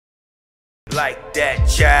Like that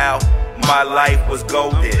child, my life was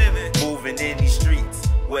golden. Moving in these streets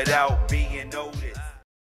without being noticed.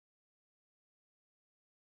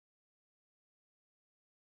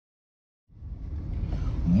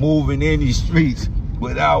 Moving in these streets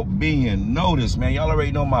without being noticed, man. Y'all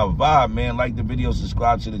already know my vibe, man. Like the video,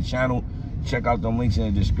 subscribe to the channel. Check out the links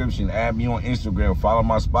in the description. Add me on Instagram. Follow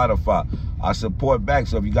my Spotify. I support back.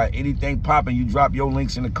 So if you got anything popping, you drop your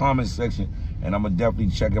links in the comment section, and I'm going to definitely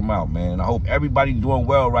check them out, man. I hope everybody doing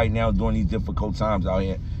well right now during these difficult times out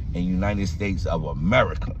here in the United States of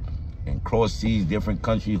America. And cross seas, different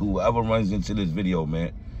countries, whoever runs into this video,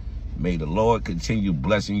 man. May the Lord continue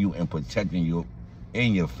blessing you and protecting you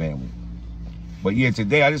and your family. But yeah,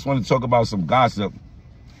 today I just want to talk about some gossip.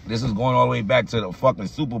 This is going all the way back to the fucking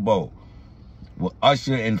Super Bowl with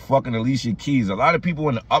Usher and fucking Alicia Keys. A lot of people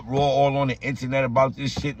in the uproar all on the internet about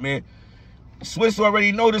this shit, man. Swiss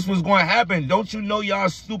already know this was going to happen. Don't you know, y'all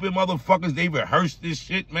stupid motherfuckers, they rehearsed this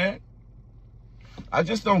shit, man? I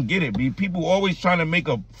just don't get it, B. People always trying to make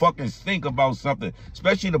a fucking stink about something,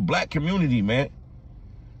 especially the black community, man.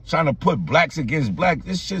 Trying to put blacks against black.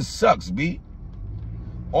 This shit sucks, B.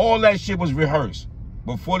 All that shit was rehearsed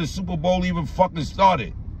before the Super Bowl even fucking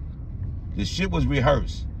started. The shit was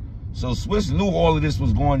rehearsed. So Swiss knew all of this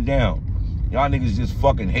was going down. Y'all niggas just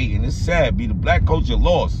fucking hating. It's sad, B. The black culture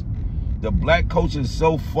lost. The black culture is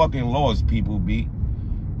so fucking lost, people, B.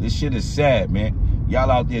 This shit is sad, man. Y'all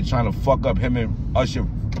out there trying to fuck up him and Usher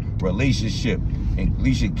relationship and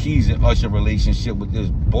Alicia Keys and Usher relationship with this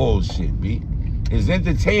bullshit, B. It's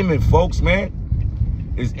entertainment, folks,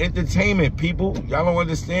 man. It's entertainment, people. Y'all don't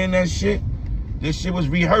understand that shit? This shit was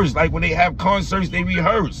rehearsed. Like when they have concerts, they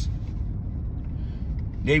rehearse.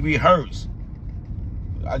 They rehearse.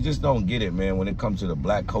 I just don't get it, man, when it comes to the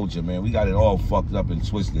black culture, man. We got it all fucked up and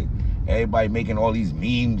twisted. Everybody making all these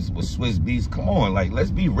memes with Swiss Beats. Come on, like,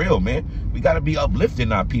 let's be real, man. We got to be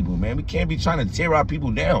uplifting our people, man. We can't be trying to tear our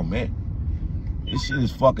people down, man. This shit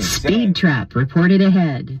is fucking sad. Speed trap reported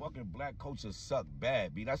ahead. Fucking black culture suck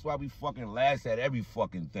bad, B. That's why we fucking last at every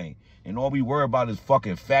fucking thing. And all we worry about is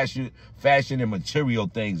fucking fashion and material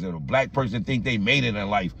things. And a black person think they made it in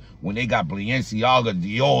life when they got Beyonce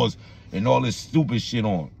Dior's and all this stupid shit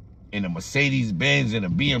on. And the Mercedes-Benz and the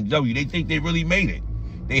BMW. They think they really made it.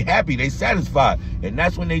 They happy, they satisfied. And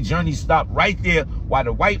that's when their journey stopped right there while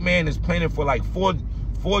the white man is planning for like four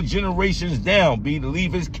generations down, B, to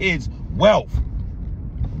leave his kids wealth.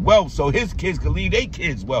 Wealth, so his kids can leave their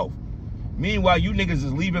kids wealth. Meanwhile, you niggas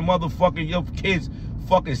is leaving motherfucking your kids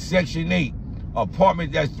fucking Section 8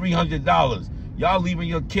 apartment that's $300. Y'all leaving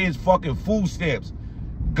your kids fucking food stamps,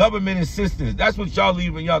 government assistance. That's what y'all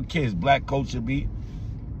leaving your kids, black culture, B.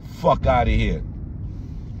 Fuck out of here.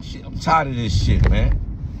 Shit, I'm tired of this shit, man.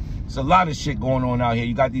 It's a lot of shit going on out here.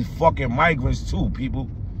 You got these fucking migrants too, people.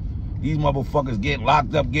 These motherfuckers getting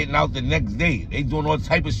locked up, getting out the next day. They doing all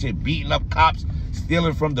type of shit, beating up cops,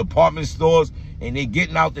 stealing from department stores, and they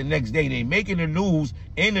getting out the next day. They making the news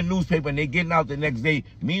in the newspaper, and they getting out the next day.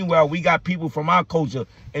 Meanwhile, we got people from our culture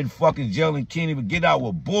in fucking jail and can't even get out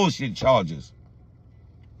with bullshit charges.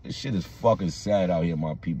 This shit is fucking sad out here,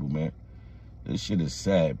 my people, man. This shit is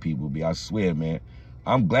sad, people, B. I swear, man.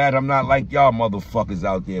 I'm glad I'm not like y'all motherfuckers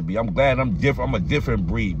out there, B. I'm glad I'm different. I'm a different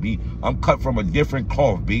breed, B. I'm cut from a different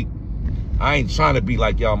cloth, B. I ain't trying to be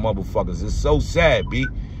like y'all motherfuckers. It's so sad, B.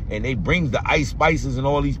 And they bring the Ice Spices and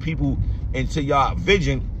all these people into y'all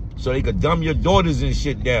vision so they could dumb your daughters and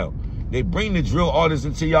shit down. They bring the drill artists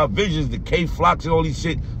into y'all visions, the K-Flocks and all these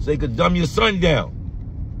shit, so they could dumb your son down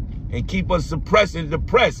and keep us suppressed and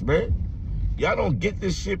depressed, man. Y'all don't get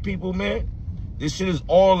this shit, people, man. This shit is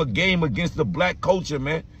all a game against the black culture,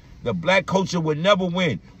 man. The black culture would never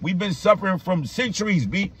win. We've been suffering from centuries,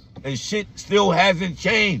 B, and shit still hasn't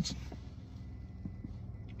changed.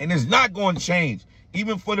 And it's not going to change.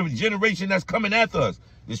 Even for the generation that's coming after us,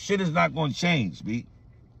 this shit is not going to change, B.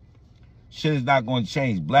 Shit is not going to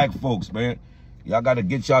change. Black folks, man, y'all got to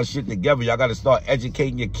get y'all shit together. Y'all got to start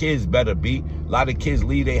educating your kids better, B. A lot of kids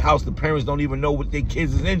leave their house. The parents don't even know what their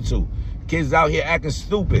kids is into. Kids out here acting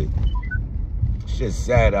stupid. Shit's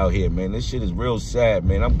sad out here, man. This shit is real sad,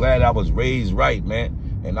 man. I'm glad I was raised right,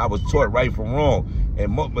 man. And I was taught right from wrong.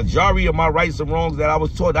 And majority of my rights and wrongs that I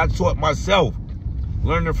was taught, I taught myself.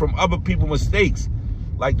 Learning from other people's mistakes.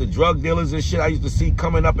 Like the drug dealers and shit I used to see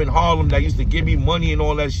coming up in Harlem that used to give me money and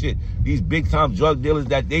all that shit. These big time drug dealers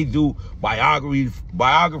that they do biographies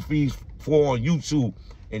for on YouTube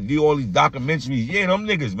and do all these documentaries. Yeah, them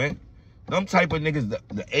niggas, man. Them type of niggas,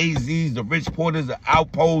 the AZs, the Rich Porters, the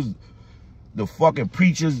Outposts, the fucking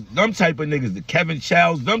preachers, them type of niggas, the Kevin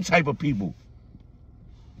Childs, them type of people.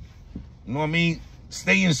 You know what I mean?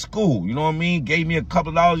 Stay in school, you know what I mean? Gave me a couple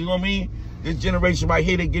of dollars, you know what I mean? This generation right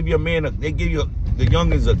here, they give you they give you the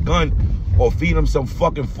youngins a gun or feed them some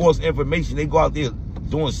fucking false information. They go out there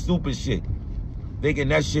doing stupid shit, thinking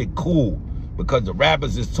that shit cool because the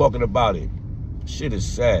rappers is talking about it. Shit is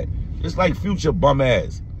sad. Just like Future bum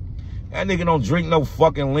ass. That nigga don't drink no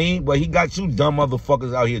fucking lean, but he got you dumb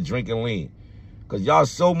motherfuckers out here drinking lean. Because y'all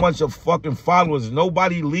so much of fucking followers.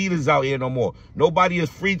 Nobody leaders out here no more. Nobody is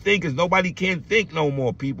free thinkers. Nobody can think no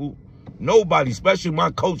more, people. Nobody, especially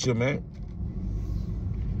my culture, man.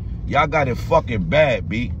 Y'all got it fucking bad,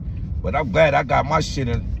 B. But I'm glad I got my shit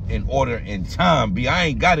in order in time, B. I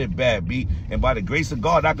ain't got it bad, B. And by the grace of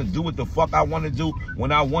God, I can do what the fuck I want to do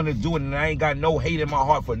when I want to do it. And I ain't got no hate in my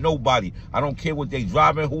heart for nobody. I don't care what they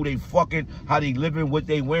driving, who they fucking, how they living, what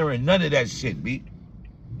they wearing. None of that shit, B.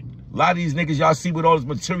 A lot of these niggas y'all see with all this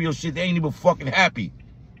material shit, they ain't even fucking happy.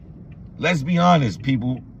 Let's be honest,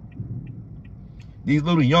 people. These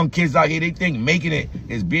little young kids out here, they think making it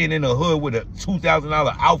is being in the hood with a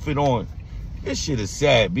 $2,000 outfit on. This shit is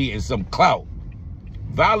sad, B, and some clout.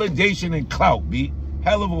 Validation and clout, B.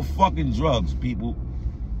 Hell of a fucking drugs, people.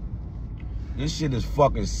 This shit is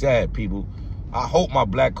fucking sad, people. I hope my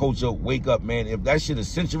black culture wake up, man. If that shit is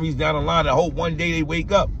centuries down the line, I hope one day they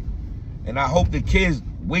wake up. And I hope the kids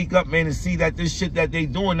wake up, man, and see that this shit that they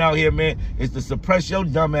doing out here, man, is to suppress your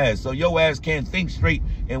dumb ass so your ass can't think straight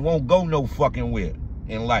and won't go no fucking where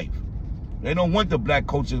in life. They don't want the black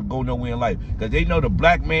culture to go nowhere in life because they know the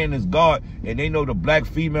black man is God and they know the black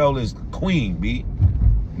female is queen, B.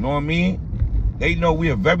 You know what I mean? They know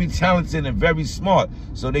we are very talented and very smart.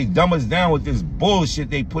 So they dumb us down with this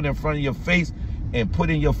bullshit they put in front of your face and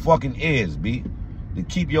put in your fucking ears, B. To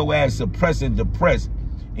keep your ass suppressed and depressed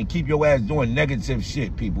and keep your ass doing negative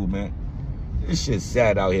shit, people, man. This shit's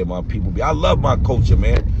sad out here, my people. I love my culture,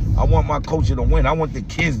 man. I want my culture to win. I want the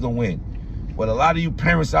kids to win. But a lot of you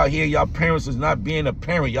parents out here, y'all parents is not being a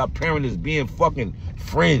parent. Y'all parent is being fucking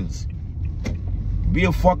friends. Be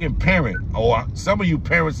a fucking parent. Or some of you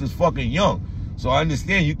parents is fucking young. So I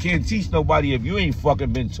understand you can't teach nobody if you ain't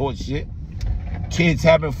fucking been taught shit. Kids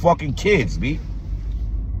having fucking kids, B.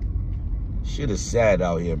 Shit is sad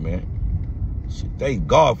out here, man. Shit, thank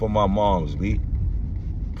God for my moms, B.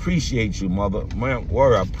 Appreciate you, mother. Man,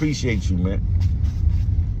 word, I appreciate you, man.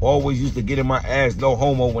 Always used to get in my ass, no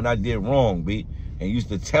homo, when I did wrong, B. And used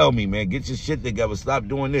to tell me, man, get your shit together, stop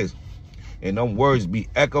doing this. And them words be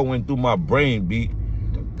echoing through my brain, B.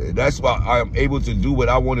 That's why I'm able to do what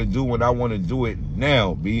I want to do when I want to do it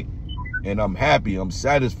now, B. And I'm happy, I'm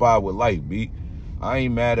satisfied with life, B. I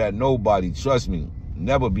ain't mad at nobody, trust me.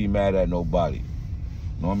 Never be mad at nobody. You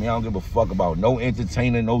know what I mean? I don't give a fuck about no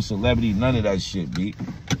entertainer, no celebrity, none of that shit, B.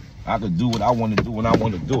 I could do what I want to do when I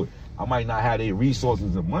want to do it. I might not have the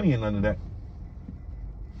resources and money and none of that.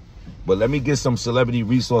 But let me get some celebrity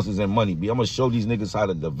resources and money, B. I'm going to show these niggas how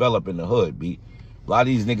to develop in the hood, B. A lot of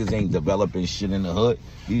these niggas ain't developing shit in the hood.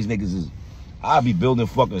 These niggas is, I'll be building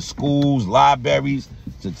fucking schools, libraries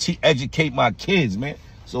to educate my kids, man.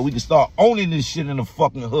 So we can start owning this shit in the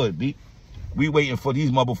fucking hood, B. We waiting for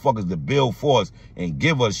these motherfuckers to build for us and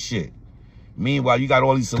give us shit. Meanwhile, you got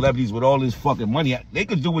all these celebrities with all this fucking money. They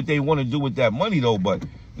could do what they want to do with that money, though, but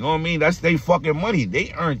you know what I mean? That's their fucking money.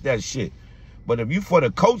 They earned that shit. But if you for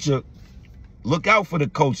the culture, look out for the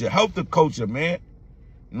culture. Help the culture, man.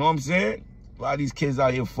 You know what I'm saying? A lot of these kids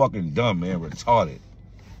out here fucking dumb, man. Retarded.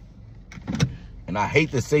 And I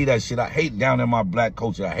hate to say that shit. I hate down in my black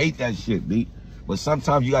culture. I hate that shit, B. But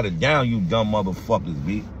sometimes you got to down you dumb motherfuckers,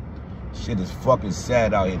 B. Shit is fucking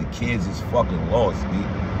sad out here. The kids is fucking lost, B.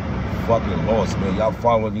 Fucking lost, man. Y'all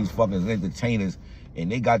following these fucking entertainers.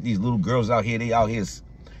 And they got these little girls out here. They out here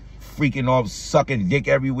freaking off, sucking dick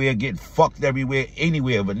everywhere, getting fucked everywhere,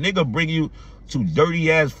 anywhere. If a nigga bring you to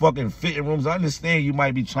dirty-ass fucking fitting rooms, I understand you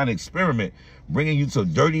might be trying to experiment. Bringing you to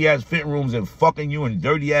dirty-ass fitting rooms and fucking you in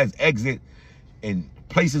dirty-ass exit and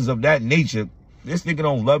places of that nature. This nigga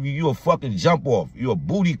don't love you. You a fucking jump off. You a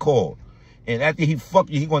booty call. And after he fuck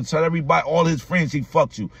you, he gonna tell everybody, all his friends, he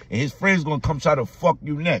fucked you. And his friends gonna come try to fuck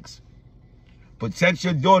you next. Protect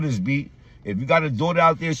your daughters, B. If you got a daughter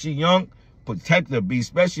out there, she young, protect her, B.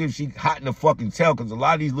 Especially if she hot in the fucking tail. Because a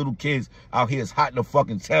lot of these little kids out here is hot in the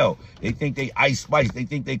fucking tail. They think they Ice Spice. They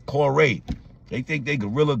think they Corey. They think they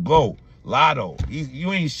Gorilla Glow. Lotto.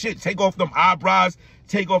 You ain't shit. Take off them eyebrows.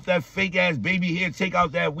 Take off that fake ass baby hair. Take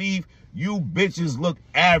out that weave. You bitches look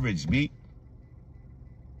average, B.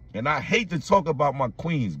 And I hate to talk about my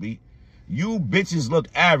queens, B. You bitches look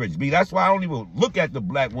average, B. That's why I don't even look at the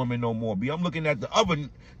black women no more, B. I'm looking at the other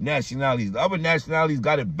nationalities. The other nationalities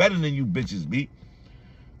got it better than you bitches, B.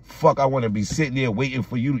 Fuck, I want to be sitting there waiting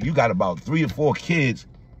for you. You got about 3 or 4 kids.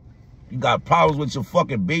 You got problems with your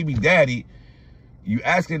fucking baby daddy. You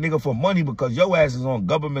asking a nigga for money because your ass is on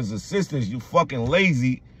government's assistance. You fucking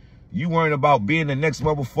lazy. You worrying about being the next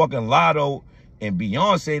motherfucking Lotto and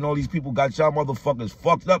Beyonce and all these people got y'all motherfuckers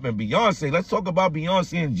fucked up. And Beyonce, let's talk about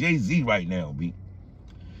Beyonce and Jay-Z right now, B.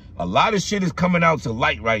 A lot of shit is coming out to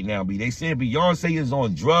light right now, B. They saying Beyonce is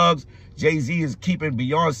on drugs. Jay-Z is keeping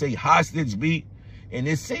Beyonce hostage, B. And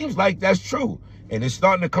it seems like that's true. And it's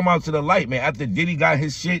starting to come out to the light, man. After Diddy got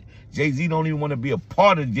his shit, Jay-Z don't even want to be a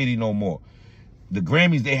part of Diddy no more. The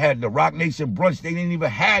Grammys, they had the Rock Nation brunch. They didn't even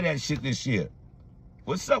have that shit this year.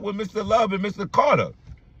 What's up with Mr. Love and Mr. Carter?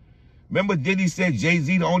 Remember Diddy said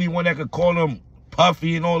Jay-Z the only one that could call him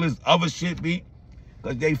Puffy and all this other shit, B?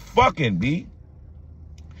 Because they fucking, B.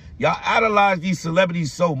 Y'all idolize these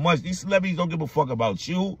celebrities so much. These celebrities don't give a fuck about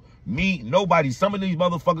you, me, nobody. Some of these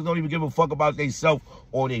motherfuckers don't even give a fuck about themselves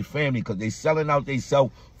or their family because they selling out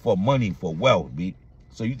themselves for money, for wealth, B.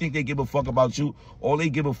 So you think they give a fuck about you? All they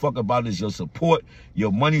give a fuck about is your support,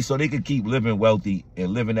 your money, so they can keep living wealthy and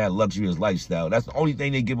living that luxurious lifestyle. That's the only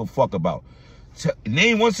thing they give a fuck about.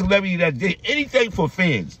 Name one celebrity that did anything for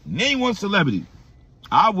fans. Name one celebrity.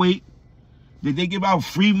 I'll wait. Did they give out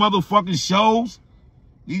free motherfucking shows?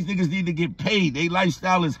 These niggas need to get paid. Their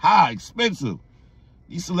lifestyle is high, expensive.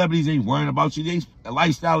 These celebrities ain't worrying about you. Their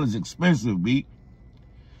lifestyle is expensive, B.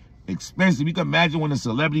 Expensive. You can imagine when a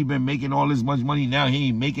celebrity been making all this much money, now he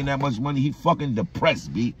ain't making that much money. He fucking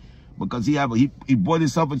depressed, B. Because he bought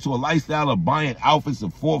himself into a lifestyle of buying outfits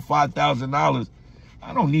of $4,000 or $5,000.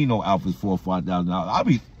 I don't need no outfits for $5,000. I'll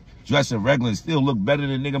be dressing regular and still look better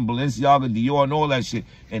than nigga Balenciaga, Dior, and all that shit,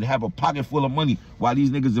 and have a pocket full of money while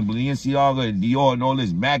these niggas in Balenciaga and Dior and all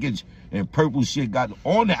this mackage and purple shit got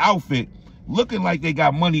on the outfit looking like they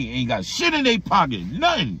got money and ain't got shit in their pocket.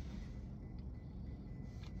 Nothing.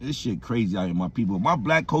 This shit crazy out here, my people. If my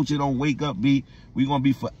black culture don't wake up, B, we gonna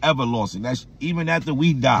be forever lost. And that's even after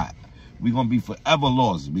we die. We gonna be forever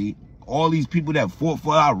lost, B. All these people that fought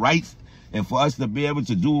for our rights and for us to be able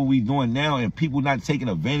to do what we doing now, and people not taking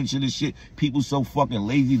advantage of this shit. People so fucking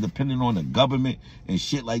lazy, depending on the government and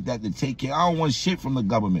shit like that to take care. I don't want shit from the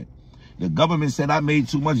government. The government said I made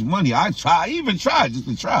too much money. I even tried just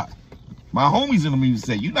to try. My homies in them even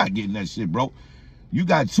said, you're not getting that shit, bro. You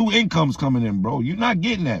got 2 incomes coming in, bro. You're not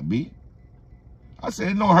getting that, B. I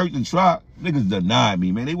said, it don't hurt to try. Niggas deny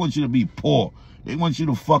me, man. They want you to be poor. They want you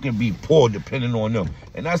to fucking be poor depending on them.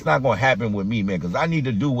 And that's not going to happen with me, man, because I need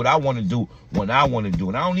to do what I want to do when I want to do.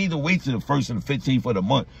 And I don't need to wait till the 1st and the 15th of the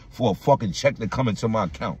month for a fucking check to come into my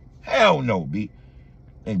account. Hell no, B.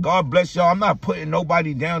 And God bless y'all. I'm not putting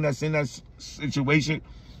nobody down that's in that situation,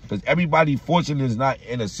 because everybody, fortunately, is not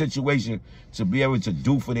in a situation to be able to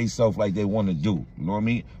do for themselves like they want to do. You know what I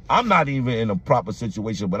mean? I'm not even in a proper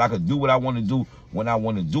situation, but I could do what I want to do when I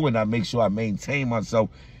want to do it. And I make sure I maintain myself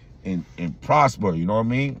and prosper. You know what I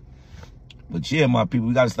mean? But yeah, my people,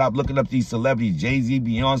 we got to stop looking up these celebrities. Jay-Z,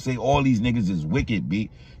 Beyonce, all these niggas is wicked, B.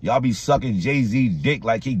 Y'all be sucking Jay-Z dick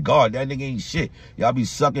like he God. That nigga ain't shit. Y'all be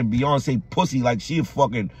sucking Beyonce pussy like she a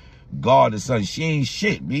fucking God or something. She ain't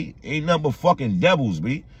shit, B. Ain't nothing but fucking devils,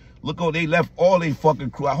 B. Look how they left all they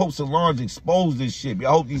fucking crew. I hope Solange exposed this shit, B.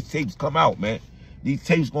 I hope these tapes come out, man. These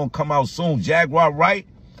tapes gonna come out soon. Jaguar Wright,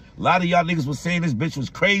 a lot of y'all niggas was saying this bitch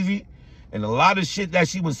was crazy. And a lot of shit that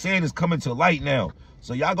she was saying is coming to light now.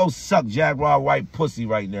 So y'all go suck Jaguar Wright pussy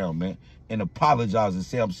right now, man. And apologize and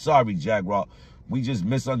say, I'm sorry, Jaguar. We just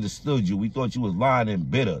misunderstood you. We thought you was lying and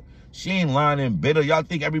bitter. She ain't lying and bitter. Y'all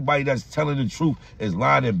think everybody that's telling the truth is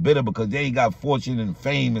lying and bitter because they ain't got fortune and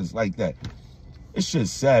fame and like that. It's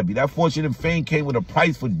just sad, B. That fortune and fame came with a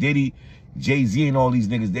price for Diddy, Jay-Z, and all these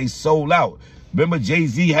niggas. They sold out. Remember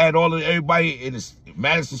Jay-Z had all of everybody in the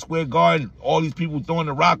Madison Square Garden, all these people throwing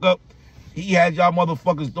the rock up? He had y'all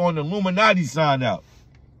motherfuckers throwing the Illuminati sign out.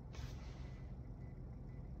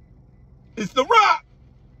 It's the Rock.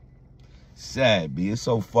 Sad, B. It's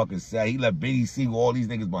so fucking sad. He let Benny see all these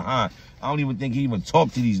niggas behind. I don't even think he even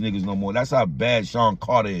talked to these niggas no more. That's how bad Sean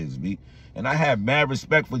Carter is, B. And I have mad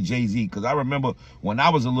respect for Jay-Z, because I remember when I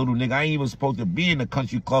was a little nigga, I ain't even supposed to be in the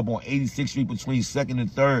country club on 86th Street between 2nd and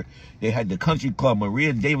 3rd. They had the country club.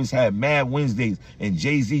 Maria Davis had Mad Wednesdays, and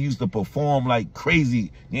Jay-Z used to perform like crazy.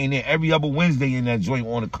 They ain't there every other Wednesday in that joint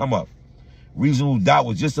on the come up. Reasonable Doubt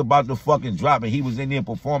was just about to fucking drop, and he was in there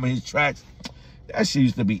performing his tracks. That shit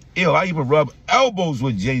used to be ill. I even rubbed elbows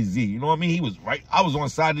with Jay-Z. You know what I mean? He was right. I was on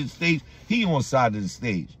side of the stage. He on side of the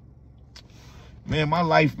stage. Man, my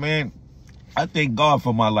life, man. I thank God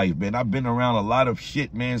for my life, man. I've been around a lot of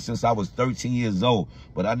shit, man, since I was 13 years old.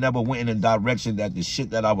 But I never went in the direction that the shit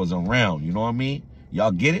that I was around. You know what I mean?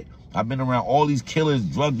 Y'all get it? I've been around all these killers,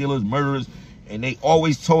 drug dealers, murderers. And they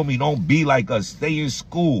always told me, don't be like us. Stay in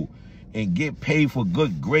school. and get paid for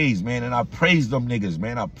good grades, man. And I praise them niggas,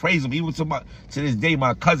 man. I praise them. Even to this day,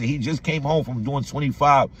 my cousin, he just came home from doing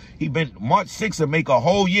 25. He been March 6th to make a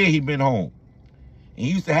whole year he been home. And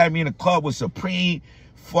he used to have me in the club with Supreme,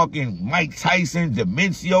 fucking Mike Tyson,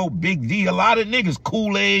 Demencio, Big D, a lot of niggas,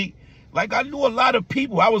 Kool-Aid. Like, I knew a lot of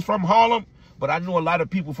people. I was from Harlem, but I knew a lot of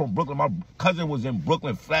people from Brooklyn. My cousin was in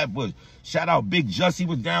Brooklyn, Flatbush. Shout out Big Just. He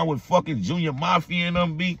was down with fucking Junior Mafia and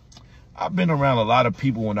them, B. I've been around a lot of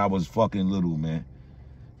people when I was fucking little, man.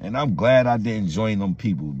 And I'm glad I didn't join them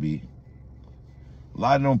people, B. A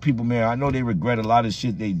lot of them people, man, I know they regret a lot of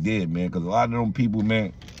shit they did, man. Because a lot of them people,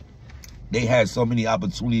 man, they had so many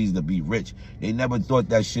opportunities to be rich. They never thought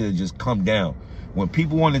that shit would just come down. When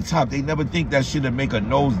people on the top, they never think that shit would make a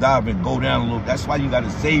nosedive and go down a little. That's why you got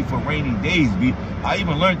to save for rainy days, B. I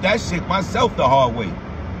even learned that shit myself the hard way.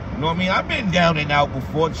 You know what I mean? I've been down and out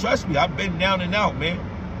before. Trust me, I've been down and out, man.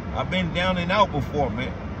 I've been down and out before,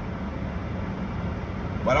 man.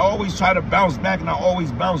 But I always try to bounce back, and I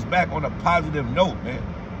always bounce back on a positive note, man.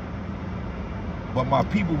 But my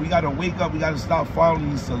people, we got to wake up. We got to stop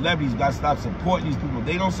following these celebrities. We got to stop supporting these people. If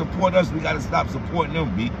they don't support us, we got to stop supporting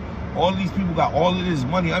them, B. All these people got all of this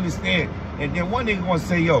money, understand? And then one nigga gonna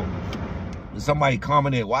say, yo, somebody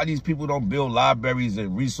commented, why these people don't build libraries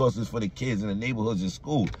and resources for the kids in the neighborhoods and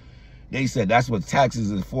schools? They said that's what taxes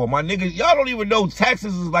is for. My niggas, y'all don't even know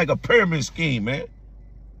taxes is like a pyramid scheme, man.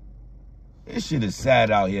 This shit is sad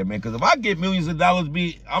out here, man. Because if I get millions of dollars,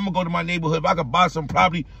 B, I'm going to go to my neighborhood. If I could buy some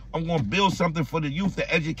property, I'm going to build something for the youth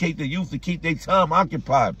to educate the youth to keep their time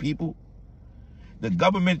occupied, people. The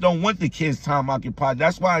government don't want the kids' time occupied.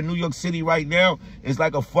 That's why in New York City right now, it's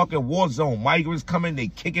like a fucking war zone. Migrants coming, they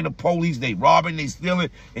kicking the police, they robbing, they stealing,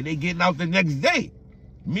 and they getting out the next day.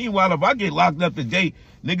 Meanwhile, if I get locked up today,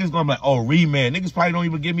 niggas gonna be like, oh, remand. Niggas probably don't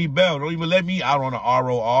even give me bail. Don't even let me out on an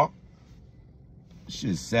ROR.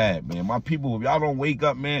 Shit's sad, man. My people, if y'all don't wake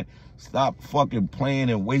up, man, stop fucking playing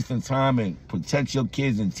and wasting time and protect your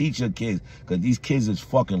kids and teach your kids. Because these kids is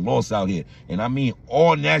fucking lost out here. And I mean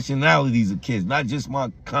all nationalities of kids, not just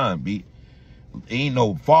my kind, B. Ain't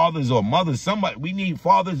no fathers or mothers. Somebody, we need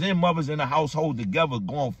fathers and mothers in the household together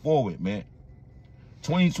going forward, man.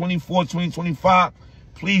 2024, 2025,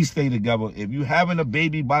 please stay together. If you having a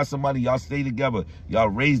baby by somebody, y'all stay together. Y'all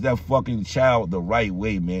raise that fucking child the right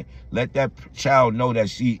way, man. Let that child know that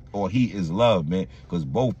she or he is loved, man. Because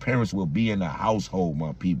both parents will be in the household,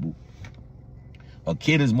 my people. A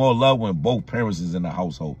kid is more loved when both parents is in the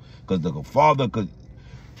household. Because the father could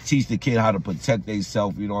teach the kid how to protect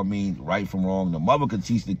themselves, you know what I mean, right from wrong. The mother could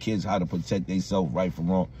teach the kids how to protect themselves right from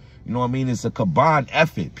wrong. You know what I mean? It's a combined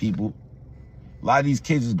effort, people. A lot of these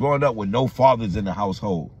kids is growing up with no fathers in the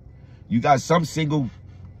household. You got some single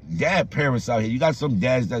dad parents out here. You got some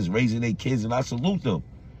dads that's raising their kids, and I salute them.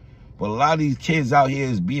 But a lot of these kids out here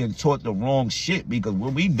is being taught the wrong shit, because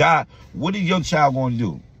when we die, what is your child going to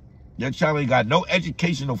do? Your child ain't got no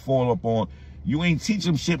education to fall up on. You ain't teach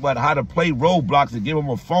them shit about how to play Roblox and give them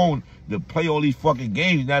a phone to play all these fucking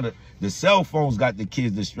games. Now the cell phones got the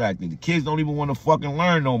kids distracted. The kids don't even want to fucking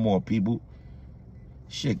learn no more, people.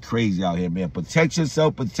 Shit crazy out here, man. Protect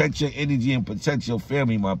yourself, protect your energy, and protect your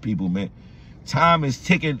family, my people, man. Time is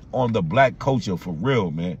ticking on the black culture, for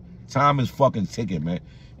real, man. Time is fucking ticking, man.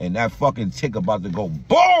 And that fucking tick about to go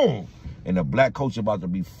boom! And the black culture about to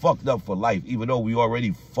be fucked up for life, even though we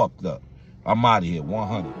already fucked up. I'm out of here,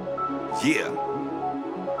 100.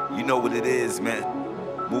 Yeah. You know what it is, man.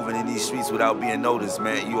 Moving in these streets without being noticed,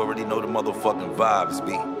 man. You already know the motherfucking vibes,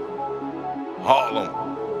 B. Harlem.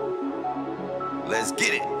 Let's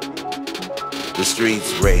get it. The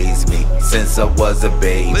streets raised me since I was a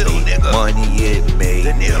baby. Money it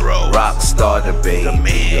made me. Rock star the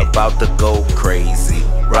baby. About to go crazy.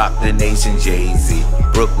 Rock the nation, Jay-Z.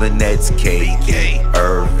 Brooklyn Nets, KD.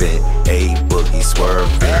 Irvin, A Boogie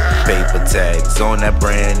swerving. Paper tags on that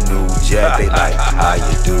brand new jet. They like, how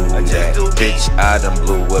you do that? Bitch, I done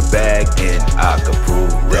blew a bag and I can prove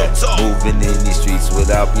that. Moving in these streets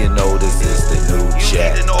without you notice, it's the new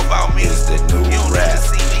chat. It's the new rap.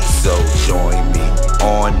 So join me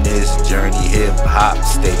on this journey, hip-hop,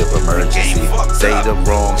 state of emergency. Say the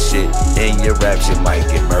wrong shit in your raps, you might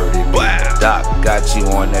get murdered. Doc got you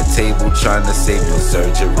on that table trying to save your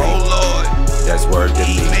surgery. Oh Lord, that's word to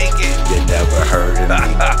me. You never heard of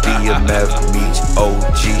me. BMF Meech,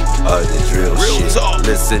 OG of the drill shit.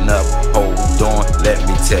 Listen up, hold on, let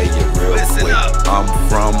me tell you real quick. I'm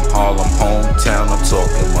from Harlem, hometown, I'm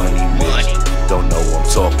talking money, bitch. Don't know I'm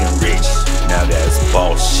talking rich, now that's